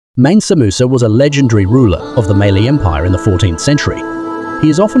Mansa Musa was a legendary ruler of the Mali Empire in the 14th century. He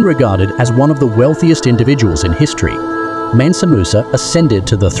is often regarded as one of the wealthiest individuals in history. Mansa Musa ascended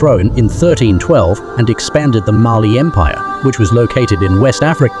to the throne in 1312 and expanded the Mali Empire, which was located in West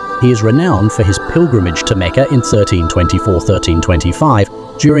Africa. He is renowned for his pilgrimage to Mecca in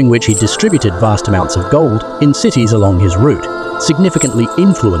 1324-1325, during which he distributed vast amounts of gold in cities along his route, significantly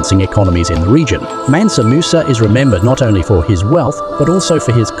influencing economies in the region. Mansa Musa is remembered not only for his wealth, but also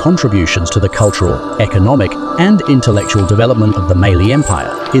for his contributions to the cultural, economic, and intellectual development of the Mali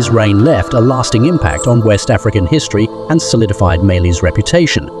Empire. His reign left a lasting impact on West African history and solidified Mali's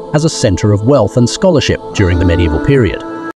reputation as a center of wealth and scholarship during the medieval period.